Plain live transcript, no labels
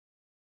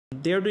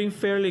They're doing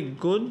fairly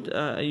good.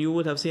 You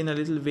would have seen a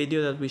little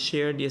video that we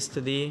shared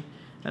yesterday,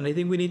 and I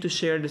think we need to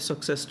share the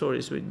success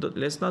stories.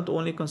 Let's not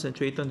only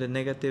concentrate on the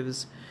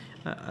negatives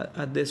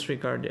at this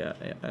regard,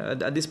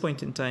 at this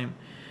point in time.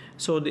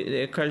 So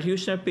the Carl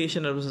Huchner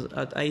patient that was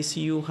at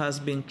ICU has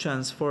been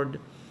transferred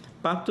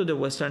back to the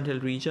Western Hill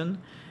region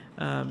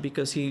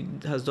because he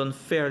has done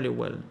fairly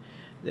well.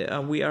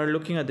 We are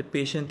looking at the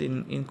patient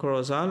in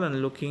Corozal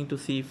and looking to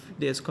see if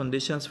there's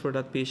conditions for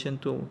that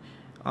patient to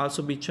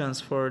also be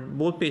transferred.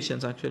 Both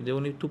patients, actually, the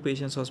only 2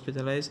 patients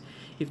hospitalized,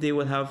 if they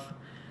will have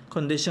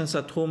conditions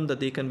at home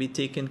that they can be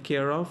taken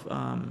care of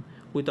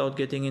without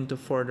getting into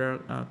further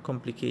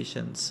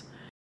complications.